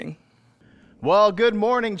Well, good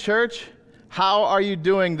morning, church. How are you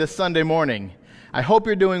doing this Sunday morning? I hope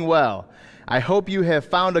you're doing well. I hope you have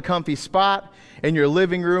found a comfy spot in your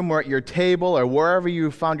living room or at your table or wherever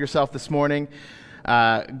you found yourself this morning.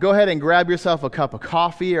 Go ahead and grab yourself a cup of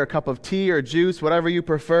coffee or a cup of tea or juice, whatever you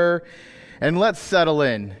prefer, and let's settle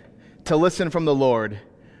in to listen from the Lord,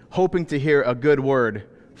 hoping to hear a good word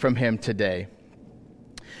from Him today.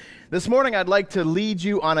 This morning, I'd like to lead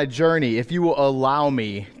you on a journey, if you will allow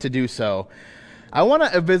me to do so. I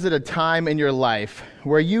want to visit a time in your life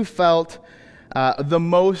where you felt the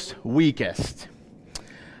most weakest.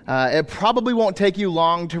 It probably won't take you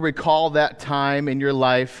long to recall that time in your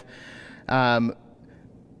life, but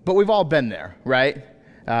we've all been there, right?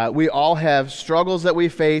 We all have struggles that we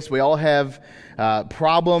face. We all have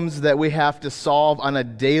problems that we have to solve on a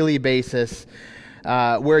daily basis,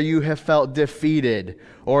 where you have felt defeated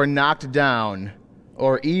or knocked down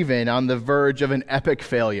or even on the verge of an epic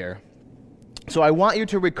failure. So I want you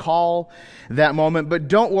to recall that moment, but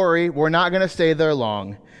don't worry, we're not going to stay there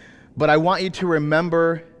long. But I want you to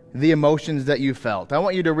remember the emotions that you felt. I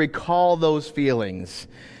want you to recall those feelings.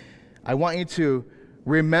 I want you to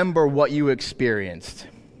remember what you experienced.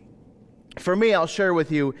 For me, I'll share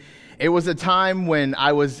with you, it was a time when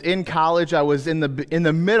I was in college. I was in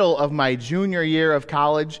the middle of my junior year of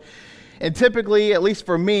college. And typically, at least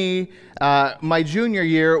for me, my junior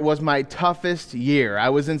year was my toughest year. I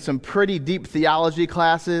was in some pretty deep theology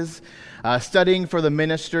classes, studying for the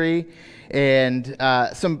ministry, and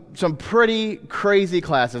some pretty crazy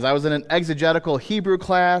classes. I was in an exegetical Hebrew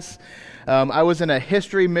class. I was in a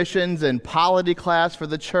history, missions, and polity class for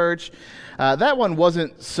the church. That one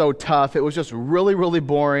wasn't so tough. It was just really, really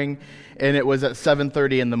boring, and it was at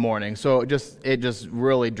 7:30 in the morning. So it just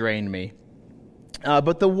really drained me.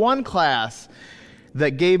 But the one class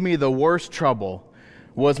that gave me the worst trouble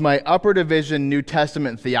was my upper division New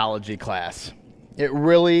Testament theology class. It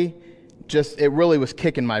really was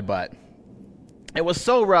kicking my butt. It was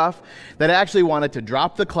so rough that I actually wanted to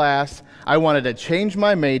drop the class. I wanted to change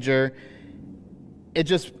my major.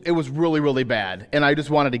 It was really, really bad, and I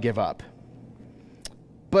just wanted to give up.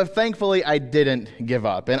 But thankfully, I didn't give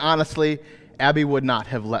up. And honestly, Abby would not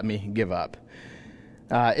have let me give up.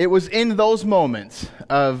 It was in those moments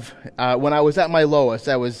of when I was at my lowest,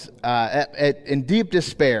 I was in deep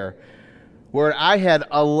despair, where I had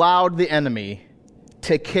allowed the enemy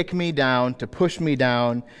to kick me down, to push me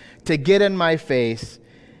down, to get in my face,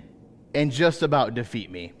 and just about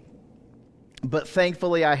defeat me. But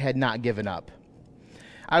thankfully, I had not given up.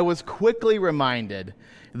 I was quickly reminded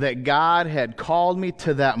that God had called me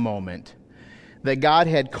to that moment, that God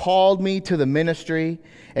had called me to the ministry,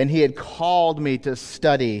 and He had called me to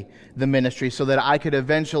study the ministry so that I could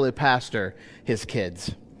eventually pastor His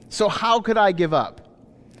kids. So how could I give up?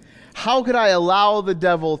 How could I allow the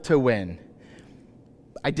devil to win?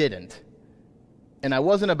 I didn't. And I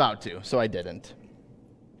wasn't about to, so I didn't.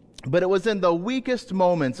 But it was in the weakest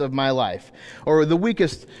moments of my life, or the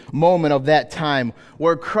weakest moment of that time,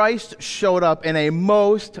 where Christ showed up in a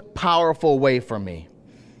most powerful way for me.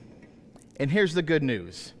 And here's the good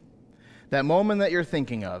news. That moment that you're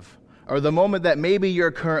thinking of, or the moment that maybe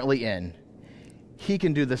you're currently in, He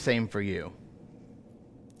can do the same for you.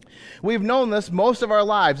 We've known this most of our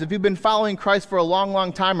lives. If you've been following Christ for a long,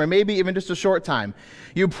 long time, or maybe even just a short time,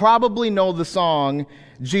 you probably know the song,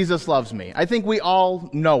 Jesus Loves Me. I think we all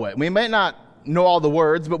know it. We may not know all the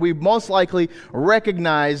words, but we most likely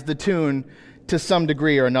recognize the tune to some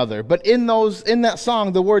degree or another. But in that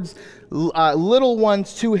song, the words, little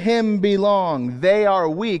ones to Him belong. They are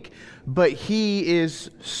weak, but He is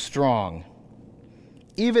strong.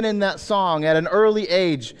 Even in that song, at an early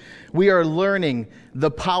age, we are learning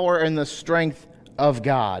the power and the strength of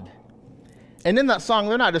God. And in that song,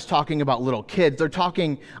 they're not just talking about little kids.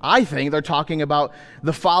 I think they're talking about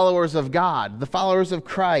the followers of God, the followers of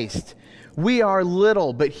Christ. We are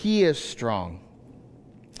little, but He is strong.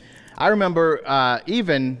 I remember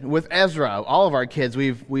even with Ezra, all of our kids,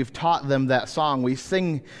 we've taught them that song. We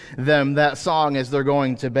sing them that song as they're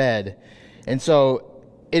going to bed. And so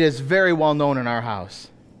it is very well known in our house.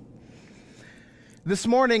 This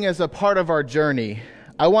morning, as a part of our journey,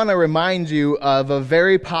 I want to remind you of a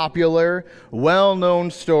very popular,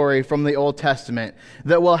 well-known story from the Old Testament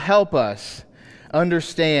that will help us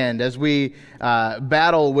understand as we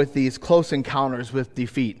battle with these close encounters with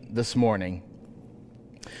defeat this morning.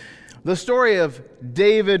 The story of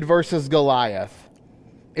David versus Goliath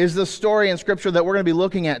is the story in Scripture that we're going to be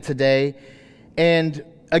looking at today. And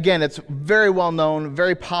again, it's very well known,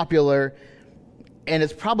 very popular, and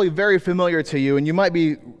it's probably very familiar to you. And you might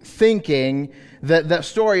be thinking that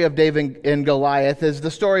story of David and Goliath is the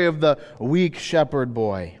story of the weak shepherd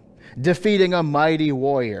boy. defeating a mighty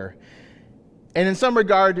warrior. And in some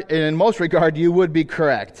regard, and in most regard, you would be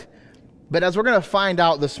correct. But as we're going to find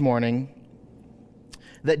out this morning,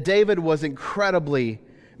 that David was incredibly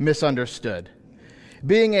misunderstood.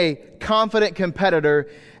 Being a confident competitor,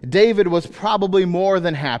 David was probably more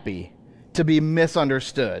than happy to be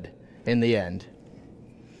misunderstood in the end.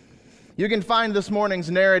 You can find this morning's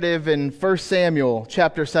narrative in 1 Samuel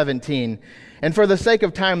chapter 17. And for the sake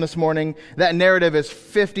of time this morning, that narrative is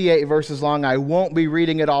 58 verses long. I won't be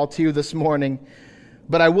reading it all to you this morning,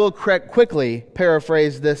 but I will quickly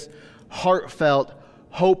paraphrase this heartfelt,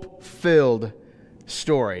 hope-filled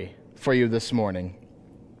story for you this morning.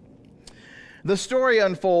 The story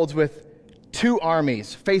unfolds with two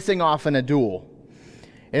armies facing off in a duel.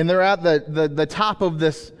 And they're at the top of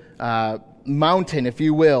this mountain, if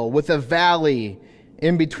you will, with a valley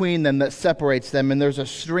in between them that separates them, and there's a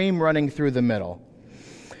stream running through the middle.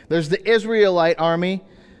 There's the Israelite army,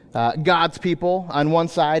 God's people, on one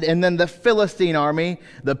side, and then the Philistine army,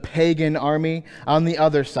 the pagan army, on the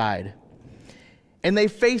other side. And they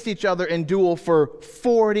faced each other in duel for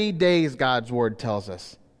 40 days, God's word tells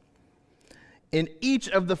us. In each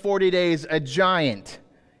of the 40 days, a giant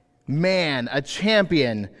man, a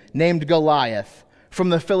champion named Goliath from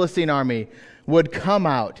the Philistine army would come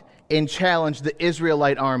out and challenge the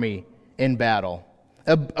Israelite army in battle.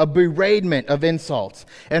 A beratement of insults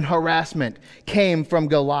and harassment came from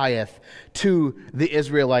Goliath to the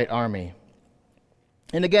Israelite army.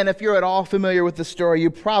 And again, if you're at all familiar with the story, you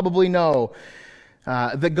probably know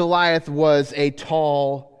that Goliath was a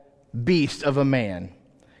tall beast of a man.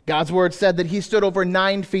 God's word said that he stood over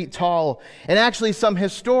 9 feet tall. And actually, some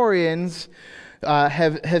historians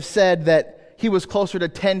have said that he was closer to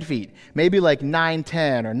 10 feet, maybe like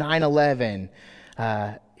 9'10" or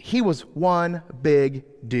 9'11". He was one big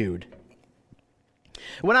dude.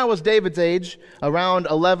 When I was David's age, around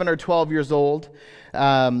 11 or 12 years old,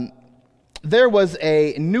 there was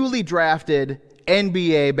a newly drafted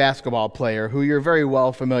NBA basketball player who you're very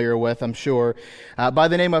well familiar with, I'm sure, by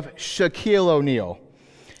the name of Shaquille O'Neal.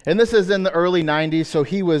 And this is in the early 90s, so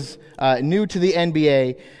he was new to the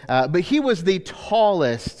NBA, but he was the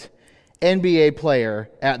tallest NBA player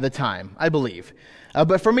at the time, I believe.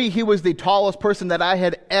 But for me, he was the tallest person that I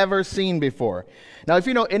had ever seen before. Now, if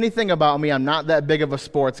you know anything about me, I'm not that big of a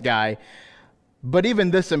sports guy, but even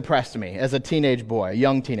this impressed me as a teenage boy, a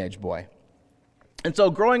young teenage boy. And so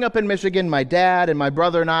growing up in Michigan, my dad and my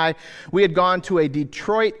brother and I, we had gone to a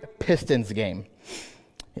Detroit Pistons game.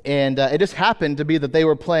 And it just happened to be that they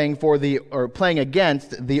were playing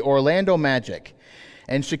against the Orlando Magic.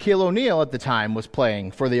 And Shaquille O'Neal at the time was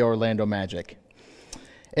playing for the Orlando Magic.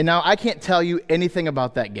 And now I can't tell you anything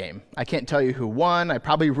about that game. I can't tell you who won. I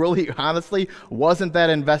probably really, honestly, wasn't that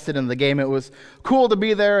invested in the game. It was cool to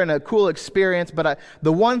be there and a cool experience, but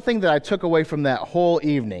the one thing that I took away from that whole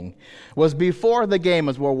evening was before the game,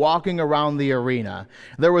 as we're walking around the arena,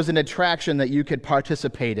 there was an attraction that you could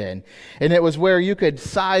participate in, and it was where you could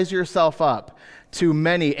size yourself up to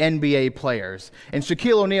many NBA players. And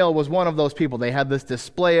Shaquille O'Neal was one of those people. They had this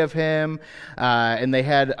display of him, and they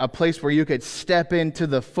had a place where you could step into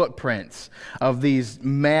the footprints of these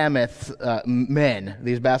mammoth men,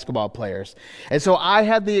 these basketball players. And so I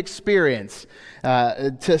had the experience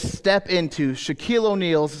to step into Shaquille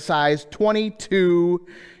O'Neal's size 22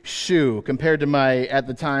 shoe compared to my, at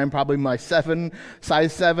the time, probably my size 7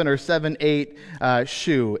 or 7'8"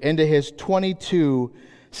 shoe, into his 22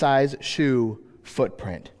 size shoe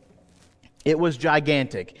footprint. It was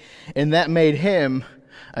gigantic, and that made him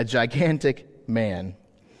a gigantic man.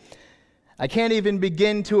 I can't even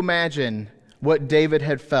begin to imagine what David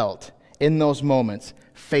had felt in those moments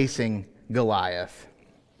facing Goliath.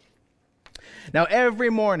 Now, every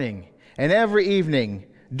morning and every evening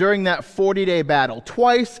during that 40-day battle,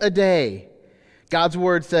 twice a day, God's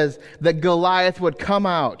word says that Goliath would come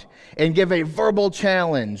out and give a verbal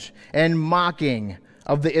challenge and mocking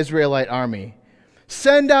of the Israelite army.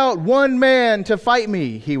 "Send out one man to fight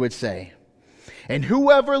me," he would say, "and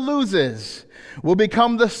whoever loses will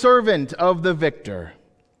become the servant of the victor."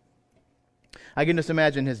 I can just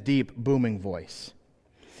imagine his deep, booming voice.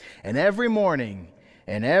 And every morning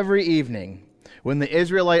and every evening, when the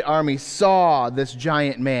Israelite army saw this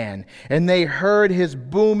giant man and they heard his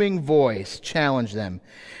booming voice challenge them,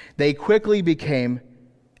 they quickly became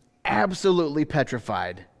absolutely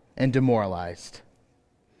petrified and demoralized.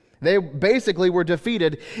 They basically were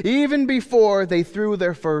defeated even before they threw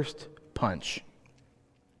their first punch.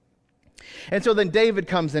 And so then David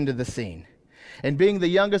comes into the scene. And being the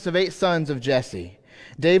youngest of 8 sons of Jesse,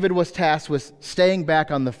 David was tasked with staying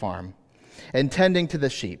back on the farm and tending to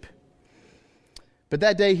the sheep. But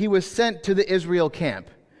that day he was sent to the Israel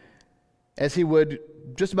camp as he would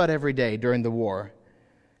just about every day during the war,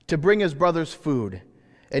 to bring his brothers food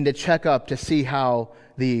and to check up to see how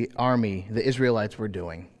the army, the Israelites, were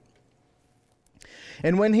doing.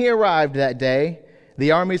 And when he arrived that day,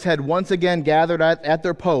 the armies had once again gathered at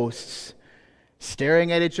their posts,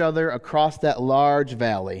 staring at each other across that large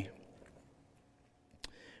valley,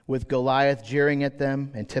 with Goliath jeering at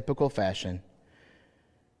them in typical fashion.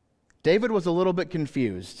 David was a little bit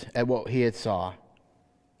confused at what he had saw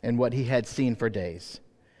and what he had seen for days.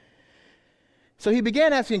 So he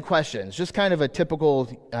began asking questions, just kind of a typical,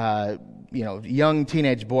 young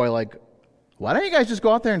teenage boy, like, why don't you guys just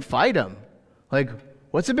go out there and fight him? Like,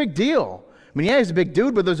 what's the big deal? I mean, yeah, he's a big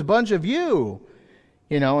dude, but there's a bunch of you,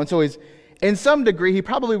 and so he's, in some degree, he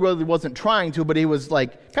probably really wasn't trying to, but he was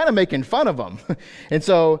like kind of making fun of them. And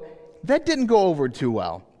so that didn't go over too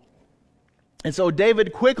well. And so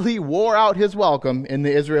David quickly wore out his welcome in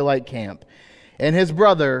the Israelite camp, and his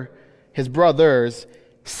brothers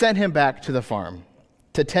sent him back to the farm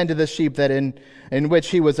to tend to the sheep that in which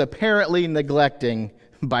he was apparently neglecting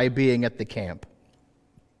by being at the camp.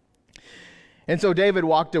 And so David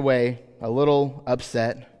walked away a little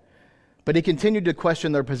upset, but he continued to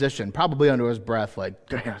question their position, probably under his breath, like,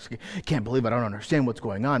 I can't believe I don't understand what's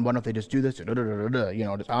going on. Why don't they just do this?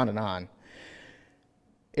 Just on and on.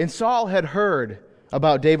 And Saul had heard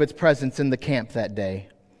about David's presence in the camp that day,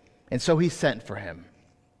 and so he sent for him.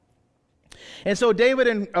 And so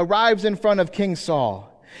David arrives in front of King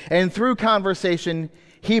Saul, and through conversation,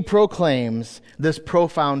 he proclaims this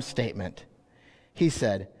profound statement. He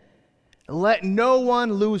said, "Let no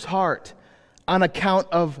one lose heart on account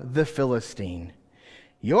of the Philistine.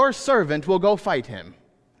 Your servant will go fight him."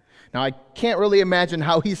 Now, I can't really imagine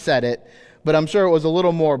how he said it, but I'm sure it was a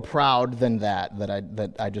little more proud than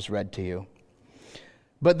that I just read to you.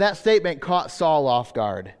 But that statement caught Saul off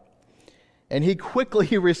guard. And he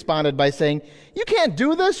quickly responded by saying, "You can't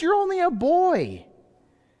do this, you're only a boy."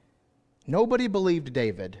 Nobody believed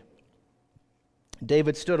David.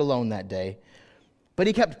 David stood alone that day, but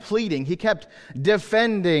he kept pleading, he kept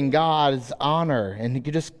defending God's honor, and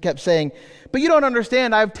he just kept saying, "But you don't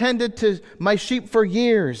understand, I've tended to my sheep for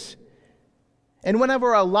years. And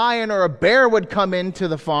whenever a lion or a bear would come into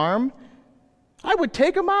the farm, I would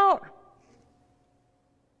take them out.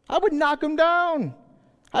 I would knock them down.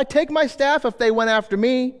 I'd take my staff if they went after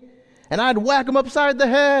me, and I'd whack them upside the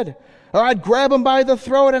head, or I'd grab them by the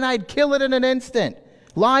throat and I'd kill it in an instant.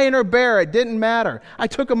 Lion or bear, it didn't matter. I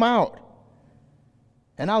took them out.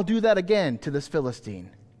 And I'll do that again to this Philistine.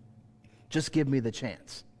 Just give me the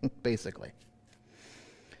chance," basically.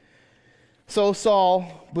 So Saul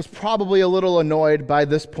was probably a little annoyed by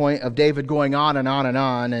this point of David going on and on and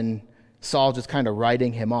on, and Saul just kind of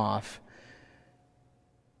writing him off.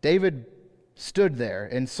 David stood there,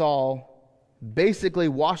 and Saul, basically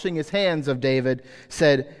washing his hands of David,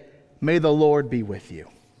 said, "May the Lord be with you."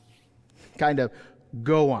 Kind of,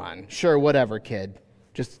 go on. Sure, whatever, kid.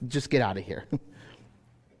 Just get out of here.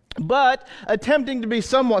 But, attempting to be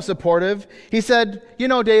somewhat supportive, he said,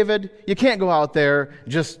 "David, you can't go out there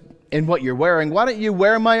just in what you're wearing. Why don't you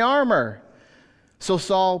wear my armor?" So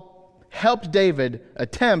Saul helped David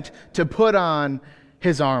attempt to put on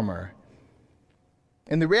his armor.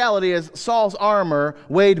 And the reality is, Saul's armor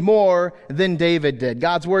weighed more than David did.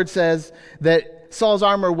 God's word says that Saul's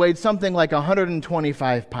armor weighed something like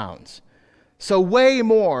 125 pounds. So way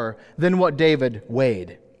more than what David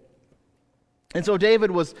weighed. And so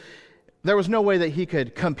there was no way that he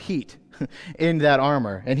could compete in that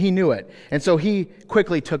armor, and he knew it. And so he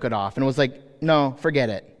quickly took it off and was like, "No, forget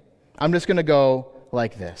it. I'm just going to go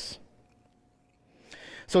like this."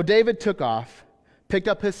 So David took off, picked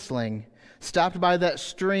up his sling, stopped by that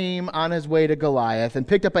stream on his way to Goliath, and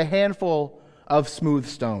picked up a handful of smooth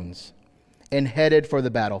stones and headed for the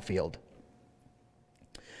battlefield.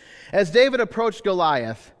 As David approached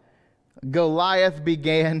Goliath, Goliath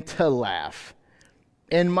began to laugh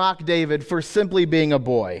and mock David for simply being a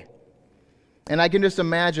boy. And I can just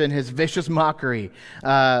imagine his vicious mockery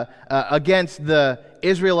against the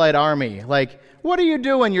Israelite army. Like, "What are you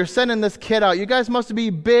doing? You're sending this kid out. You guys must be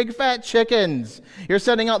big fat chickens. You're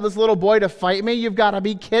sending out this little boy to fight me? You've got to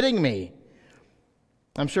be kidding me."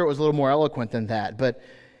 I'm sure it was a little more eloquent than that. But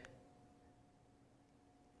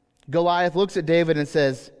Goliath looks at David and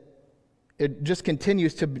says, it just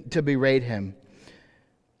continues to berate him.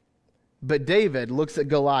 But David looks at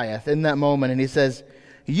Goliath in that moment and he says,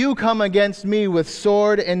 "You come against me with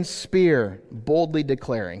sword and spear," boldly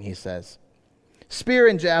declaring, he says, "spear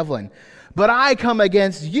and javelin. But I come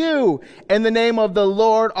against you in the name of the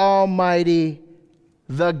Lord Almighty,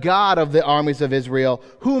 the God of the armies of Israel,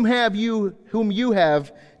 whom you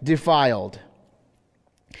have defiled.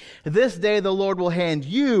 This day the Lord will hand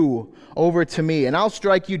you over to me, and I'll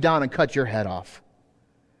strike you down and cut your head off.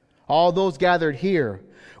 All those gathered here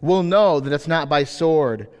will know that it's not by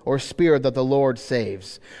sword or spear that the Lord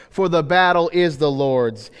saves. For the battle is the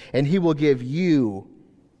Lord's, and he will give you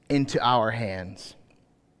into our hands."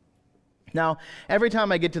 Now, every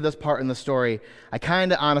time I get to this part in the story, I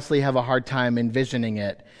kind of honestly have a hard time envisioning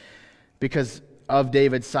it because of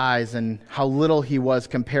David's size and how little he was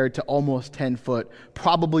compared to almost 10 foot,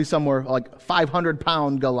 probably somewhere like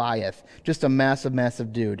 500-pound Goliath. Just a massive,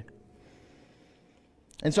 massive dude.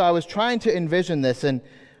 And so I was trying to envision this, and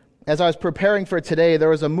as I was preparing for today, there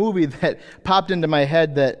was a movie that popped into my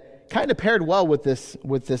head that kind of paired well with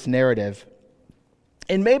this narrative.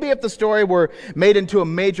 And maybe if the story were made into a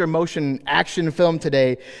major motion action film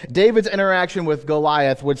today, David's interaction with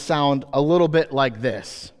Goliath would sound a little bit like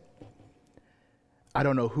this. "I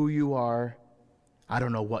don't know who you are. I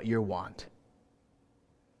don't know what you want.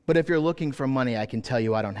 But if you're looking for money, I can tell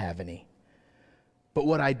you I don't have any. But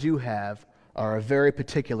what I do have are a very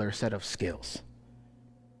particular set of skills.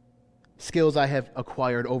 Skills I have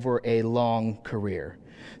acquired over a long career.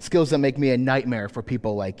 Skills that make me a nightmare for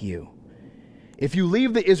people like you. If you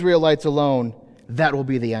leave the Israelites alone, that will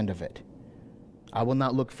be the end of it. I will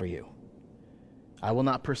not look for you. I will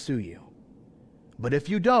not pursue you. But if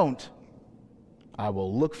you don't, I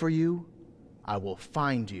will look for you, I will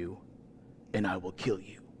find you, and I will kill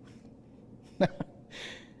you."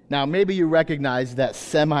 Now, maybe you recognize that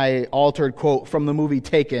semi-altered quote from the movie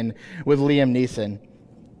Taken with Liam Neeson.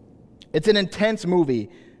 It's an intense movie,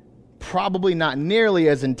 probably not nearly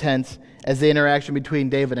as intense as the interaction between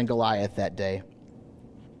David and Goliath that day.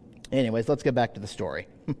 Anyways, let's get back to the story.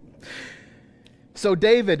 So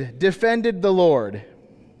David defended the Lord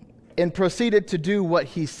and proceeded to do what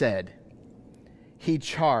he said. He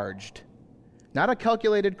charged. Not a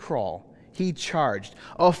calculated crawl. He charged.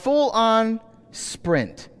 A full-on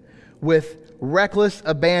sprint with reckless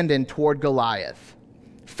abandon toward Goliath.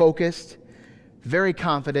 Focused, very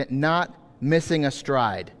confident, not missing a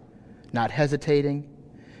stride, not hesitating,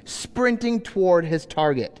 sprinting toward his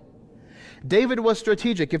target. David was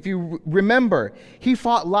strategic. If you remember, he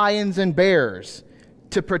fought lions and bears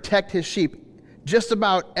to protect his sheep just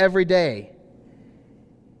about every day.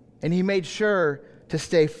 And he made sure to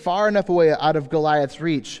stay far enough away out of Goliath's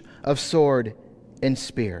reach of sword and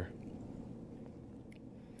spear.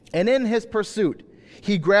 And in his pursuit,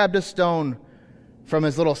 he grabbed a stone from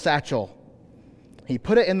his little satchel. He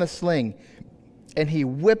put it in the sling, and he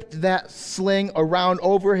whipped that sling around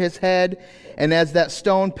over his head. And as that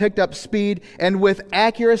stone picked up speed, and with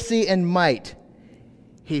accuracy and might,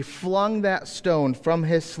 he flung that stone from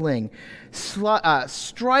his sling,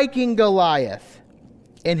 striking Goliath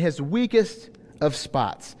in his weakest of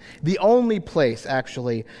spots. The only place,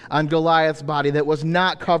 actually, on Goliath's body that was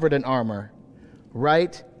not covered in armor,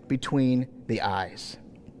 right between the eyes.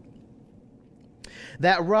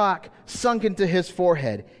 That rock sunk into his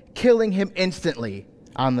forehead, killing him instantly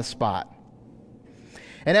on the spot.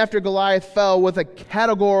 And after Goliath fell with a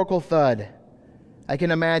categorical thud, I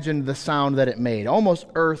can imagine the sound that it made, almost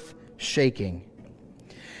earth-shaking.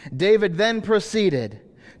 David then proceeded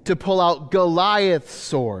to pull out Goliath's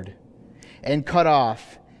sword and cut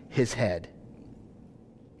off his head.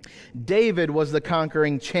 David was the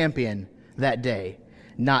conquering champion that day,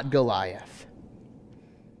 not Goliath.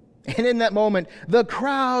 And in that moment, the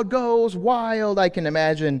crowd goes wild. I can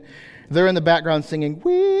imagine they're in the background singing,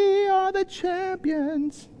 "We are the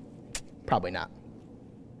champions." Probably not.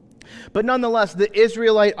 But nonetheless, the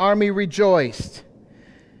Israelite army rejoiced.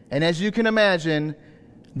 And as you can imagine,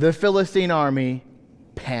 the Philistine army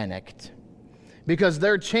panicked because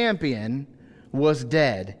their champion was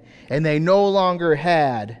dead, and they no longer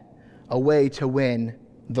had a way to win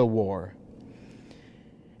the war.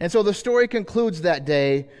 And so the story concludes that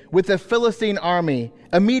day with the Philistine army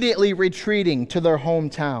immediately retreating to their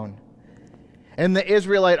hometown, and the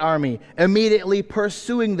Israelite army immediately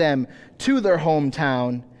pursuing them to their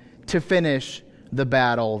hometown to finish the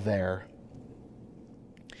battle there.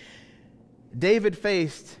 David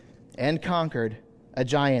faced and conquered a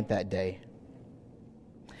giant that day.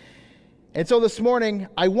 And so this morning,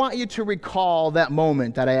 I want you to recall that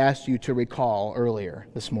moment that I asked you to recall earlier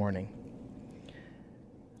this morning.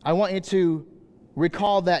 I want you to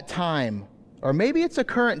recall that time, or maybe it's a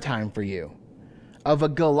current time for you, of a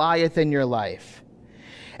Goliath in your life.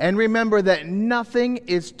 And remember that nothing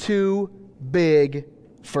is too big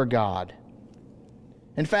for God.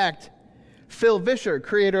 In fact, Phil Vischer,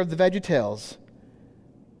 creator of the VeggieTales,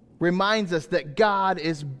 reminds us that God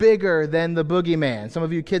is bigger than the boogeyman. Some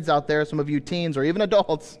of you kids out there, some of you teens, or even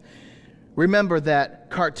adults, Remember that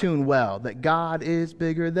cartoon well, that God is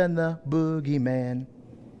bigger than the boogeyman.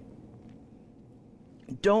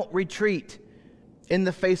 Don't retreat in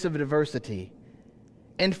the face of adversity.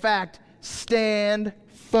 In fact, stand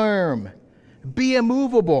firm. Be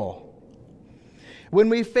immovable. When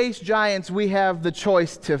we face giants, we have the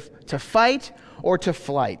choice to fight or to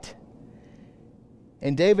flight.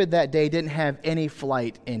 And David that day didn't have any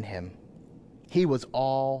flight in him. He was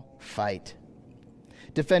all fight.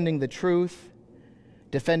 Defending the truth,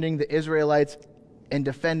 defending the Israelites, and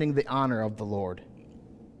defending the honor of the Lord.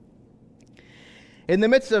 In the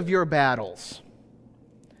midst of your battles,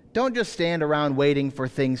 don't just stand around waiting for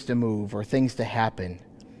things to move or things to happen.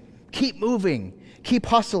 Keep moving, keep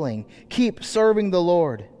hustling, keep serving the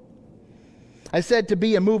Lord. I said to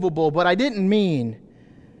be immovable, but I didn't mean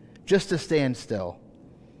just to stand still.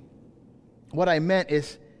 What I meant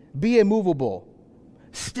is be immovable.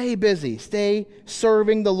 Stay busy. Stay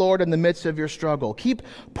serving the Lord in the midst of your struggle. Keep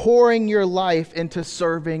pouring your life into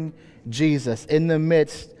serving Jesus in the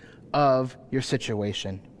midst of your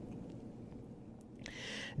situation.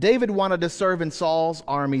 David wanted to serve in Saul's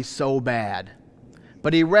army so bad,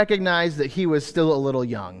 but he recognized that he was still a little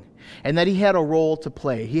young and that he had a role to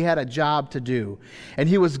play. He had a job to do, and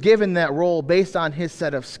he was given that role based on his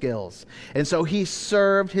set of skills. And so he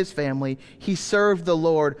served his family. He served the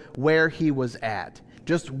Lord where he was at,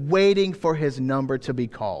 just waiting for his number to be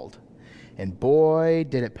called. And boy,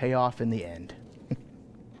 did it pay off in the end.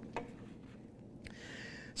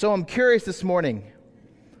 So I'm curious this morning,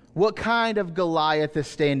 what kind of Goliath is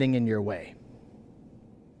standing in your way?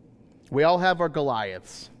 We all have our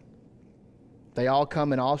Goliaths. They all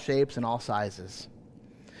come in all shapes and all sizes.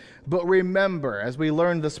 But remember, as we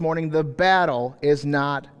learned this morning, the battle is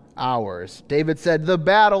not ours. David said, the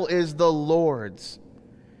battle is the Lord's.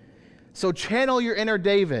 So channel your inner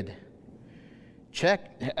David.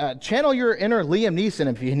 Channel your inner Liam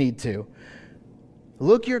Neeson if you need to.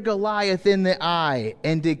 Look your Goliath in the eye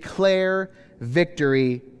and declare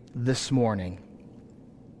victory this morning.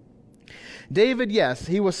 David, yes,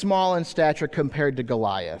 he was small in stature compared to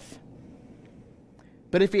Goliath.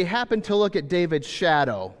 But if you happen to look at David's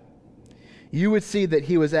shadow, you would see that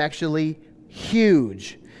he was actually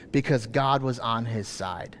huge because God was on his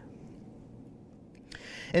side.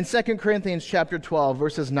 In 2 Corinthians chapter 12,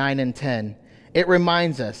 verses 9 and 10, it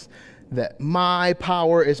reminds us that my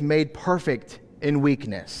power is made perfect in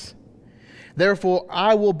weakness. Therefore,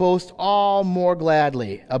 I will boast all more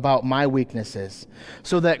gladly about my weaknesses,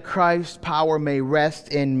 so that Christ's power may rest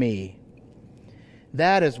in me.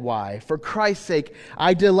 That is why, for Christ's sake,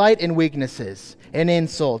 I delight in weaknesses, in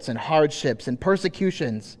insults, and hardships, and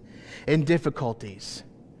persecutions, and difficulties.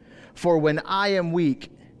 For when I am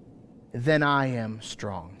weak, then I am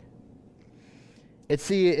strong. It's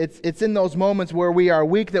in those moments where we are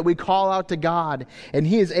weak that we call out to God, and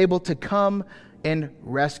He is able to come and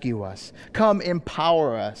rescue us. Come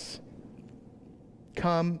empower us.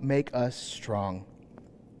 Come make us strong.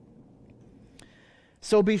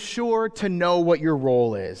 So be sure to know what your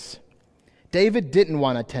role is. David didn't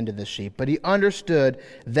want to tend to the sheep, but he understood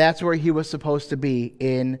that's where he was supposed to be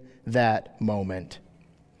in that moment.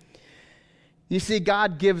 You see,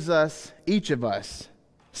 God gives us, each of us,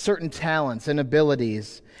 certain talents and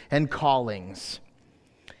abilities and callings.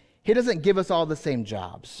 He doesn't give us all the same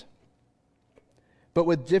jobs, but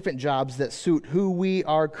with different jobs that suit who we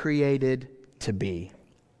are created to be.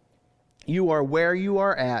 You are where you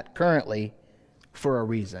are at currently for a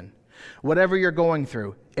reason. Whatever you're going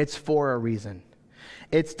through, it's for a reason.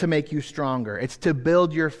 It's to make you stronger. It's to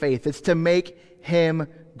build your faith. It's to make Him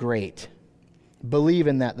great. Believe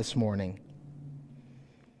in that this morning.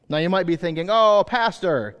 Now you might be thinking, oh,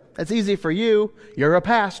 pastor, that's easy for you. You're a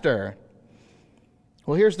pastor.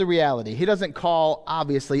 Well, here's the reality. He doesn't call,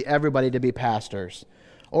 obviously, everybody to be pastors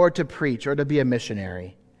or to preach or to be a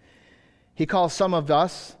missionary. He calls some of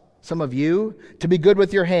us, some of you, to be good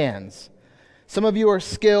with your hands. Some of you are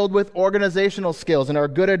skilled with organizational skills and are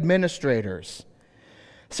good administrators.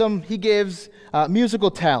 Some He gives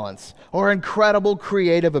musical talents or incredible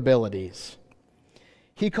creative abilities.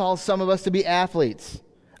 He calls some of us to be athletes,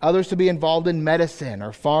 others to be involved in medicine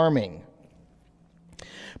or farming.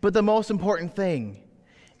 But the most important thing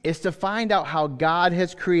is to find out how God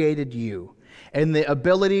has created you and the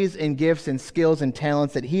abilities and gifts and skills and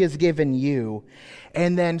talents that He has given you,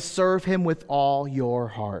 and then serve Him with all your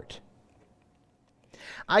heart.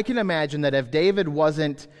 I can imagine that if David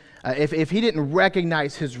wasn't, if he didn't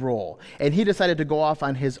recognize his role and he decided to go off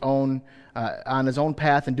on his own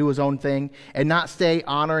path and do his own thing and not stay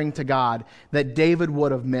honoring to God, that David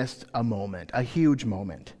would have missed a moment, a huge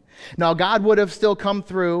moment. Now, God would have still come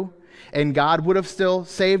through and God would have still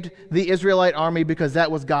saved the Israelite army because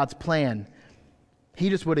that was God's plan. He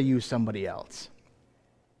just would have used somebody else.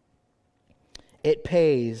 It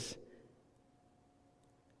pays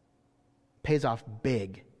off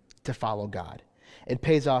big to follow God. It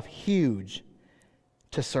pays off huge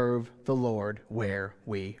to serve the Lord where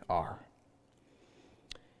we are.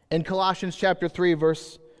 In Colossians chapter 3,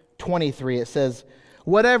 verse 23, it says,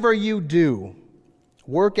 "Whatever you do,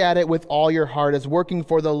 work at it with all your heart as working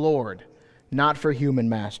for the Lord, not for human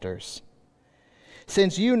masters,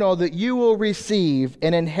 since you know that you will receive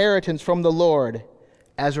an inheritance from the Lord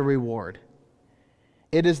as a reward.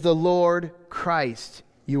 It is the Lord Christ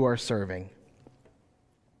you are serving."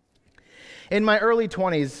 In my early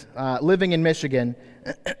 20s, living in Michigan,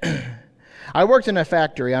 I worked in a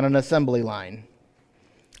factory on an assembly line.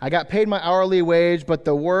 I got paid my hourly wage, but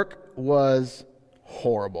the work was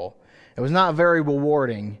horrible. It was not very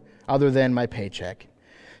rewarding other than my paycheck.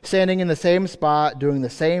 Standing in the same spot, doing the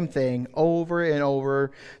same thing over and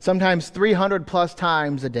over, sometimes 300 plus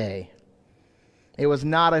times a day. It was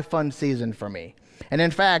not a fun season for me. And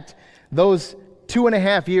in fact, those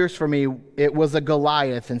 2.5 years for me, it was a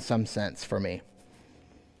Goliath in some sense for me,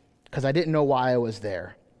 because I didn't know why I was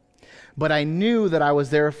there. But I knew that I was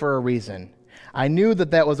there for a reason. I knew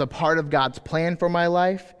that that was a part of God's plan for my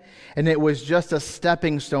life, and it was just a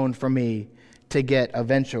stepping stone for me to get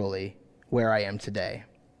eventually where I am today.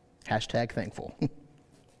 #thankful.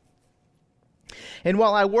 And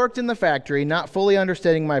while I worked in the factory, not fully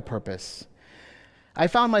understanding my purpose, I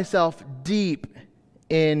found myself deep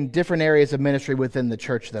in different areas of ministry within the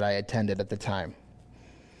church that I attended at the time.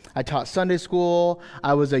 I taught Sunday school,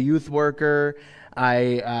 I was a youth worker,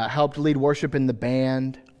 I helped lead worship in the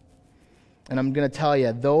band. And I'm going to tell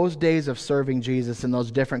you, those days of serving Jesus in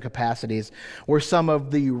those different capacities were some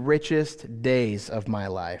of the richest days of my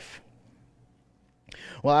life.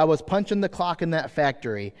 While I was punching the clock in that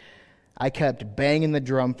factory, I kept banging the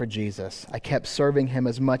drum for Jesus. I kept serving him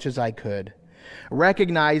as much as I could,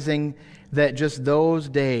 recognizing that just those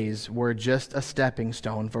days were just a stepping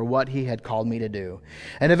stone for what he had called me to do.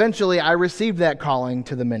 And eventually I received that calling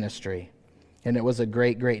to the ministry, and it was a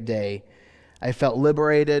great, great day. I felt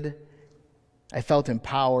liberated, I felt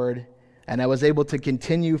empowered, and I was able to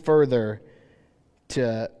continue further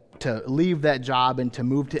to leave that job and to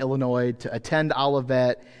move to Illinois, to attend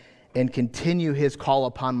Olivet, and continue his call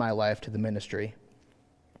upon my life to the ministry.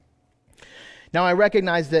 Now I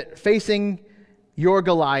recognize that facing your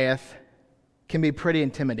Goliath can be pretty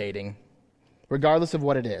intimidating, regardless of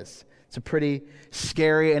what it is. It's a pretty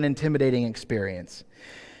scary and intimidating experience.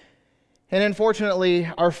 And unfortunately,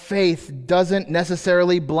 our faith doesn't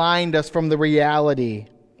necessarily blind us from the reality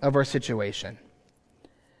of our situation.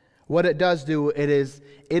 What it does do,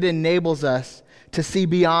 it enables us to see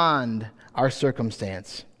beyond our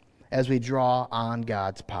circumstance as we draw on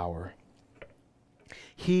God's power.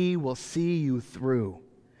 He will see you through.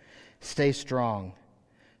 Stay strong.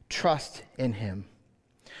 Trust in him.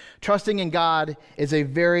 Trusting in God is a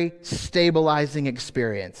very stabilizing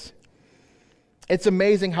experience. It's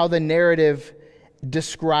amazing how the narrative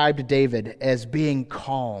described David as being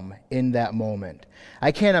calm in that moment.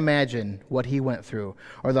 I can't imagine what he went through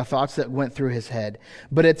or the thoughts that went through his head,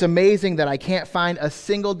 but it's amazing that I can't find a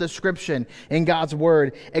single description in God's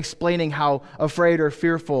word explaining how afraid or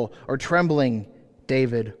fearful or trembling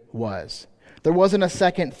David was. There wasn't a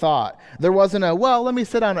second thought. There wasn't let me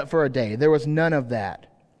sit on it for a day. There was none of that.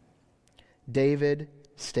 David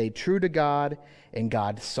stayed true to God, and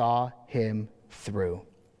God saw him through.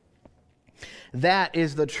 That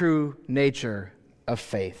is the true nature of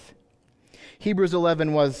faith. Hebrews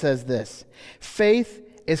 11 says this: faith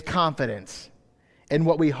is confidence in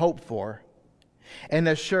what we hope for and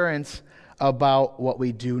assurance about what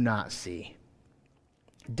we do not see.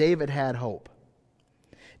 David had hope.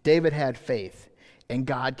 David had faith, and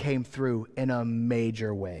God came through in a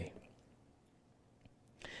major way.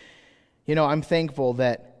 You know, I'm thankful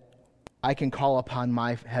that I can call upon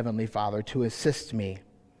my Heavenly Father to assist me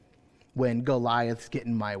when Goliaths get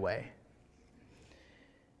in my way.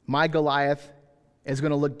 My Goliath is going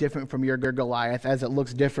to look different from your Goliath, as it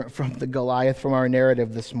looks different from the Goliath from our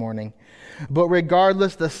narrative this morning. But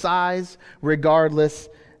regardless the size, regardless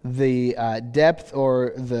the depth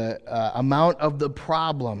or the amount of the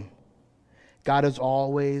problem, God is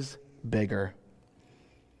always bigger.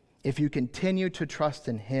 If you continue to trust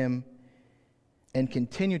in him and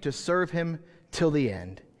continue to serve him till the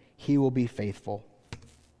end, he will be faithful.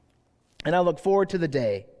 And I look forward to the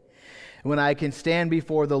day when I can stand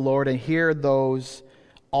before the Lord and hear those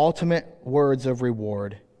ultimate words of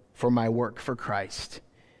reward for my work for Christ.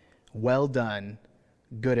 Well done,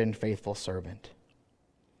 good and faithful servant.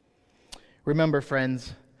 Remember,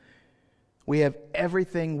 friends, we have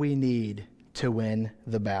everything we need to win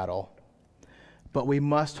the battle, but we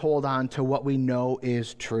must hold on to what we know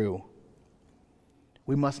is true.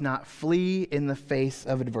 We must not flee in the face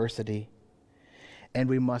of adversity, and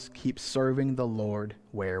we must keep serving the Lord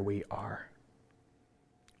where we are.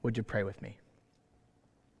 Would you pray with me?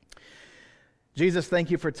 Jesus, thank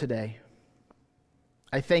you for today.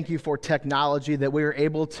 I thank you for technology that we are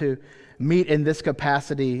able to meet in this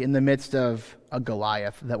capacity in the midst of a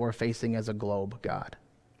Goliath that we're facing as a globe, God.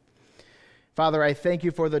 Father, I thank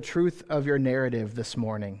you for the truth of your narrative this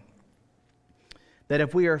morning, that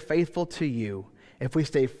if we are faithful to you, if we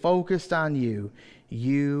stay focused on you,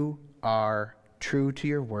 you are true to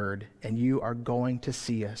your word, and you are going to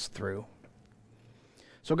see us through.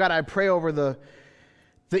 So God, I pray over the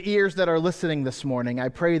ears that are listening this morning. I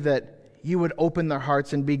pray that you would open their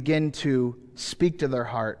hearts and begin to speak to their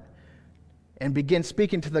heart and begin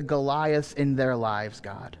speaking to the Goliaths in their lives,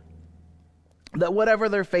 God. That whatever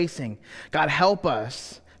they're facing, God, help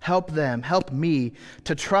us, help them, help me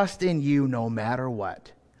to trust in you no matter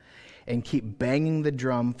what, and keep banging the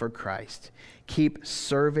drum for Christ. Keep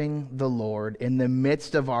serving the Lord in the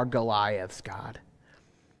midst of our Goliaths, God.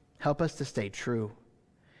 Help us to stay true.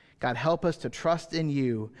 God, help us to trust in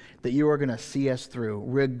you that you are going to see us through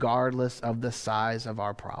regardless of the size of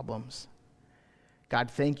our problems.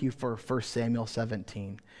 God, thank you for 1 Samuel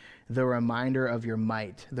 17, the reminder of your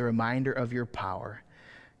might, the reminder of your power.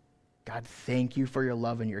 God, thank you for your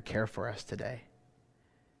love and your care for us today.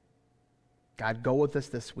 God, go with us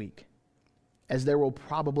this week. As there will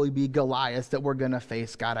probably be Goliaths that we're going to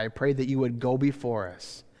face, God, I pray that you would go before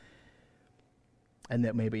us and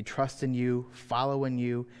that maybe trust in you, follow in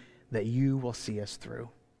you, that you will see us through.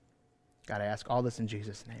 God, I ask all this in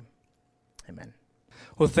Jesus' name. Amen.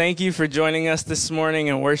 Well, thank you for joining us this morning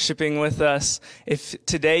and worshiping with us. If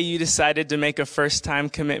today you decided to make a first-time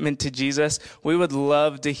commitment to Jesus, we would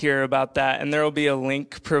love to hear about that. And there will be a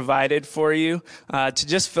link provided for you to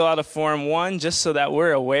just fill out a form, one, just so that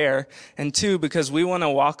we're aware, and two, because we want to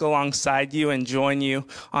walk alongside you and join you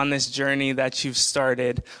on this journey that you've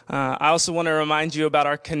started. I also want to remind you about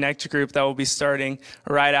our Connect group that will be starting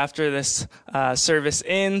right after this service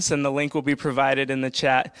ends, and the link will be provided in the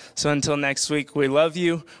chat. So until next week, we love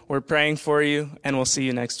you, we're praying for you, and we'll see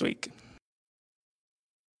you next week.